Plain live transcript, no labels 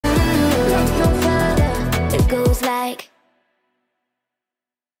goes like.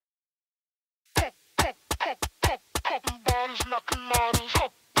 Bodies knocking models,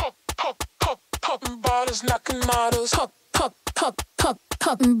 popping bodies knocking models,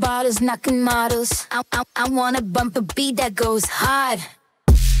 popping bodies knocking models. I wanna bump a beat that goes hard.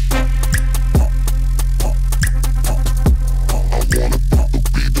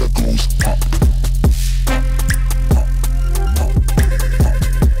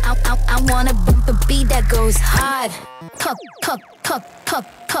 I wanna bump a beat that goes hard.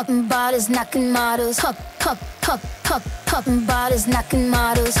 Popping bodies knocking models, popping bodies knocking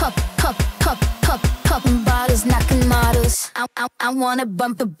models, popping bodies knocking models. I wanna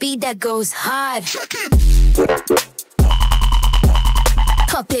bump a beat that goes hard.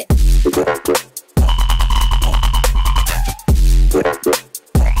 Pop it.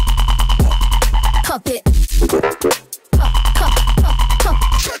 Pop it.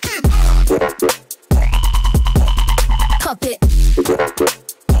 Pop it.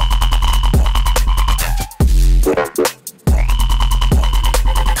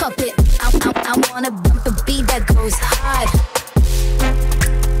 Pop it. I wanna bump a beat that goes hard.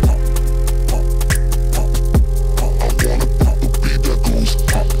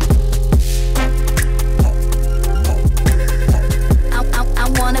 I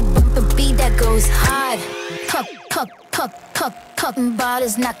wanna bump a beat that goes hard. Popping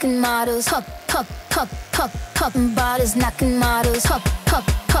bodies knocking models, popping bodies knocking models,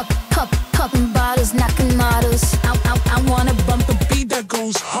 popping bodies knocking models. I wanna bump a beat that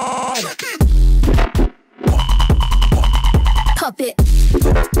goes hard. Pop it.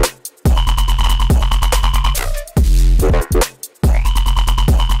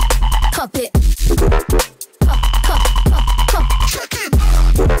 Pop it.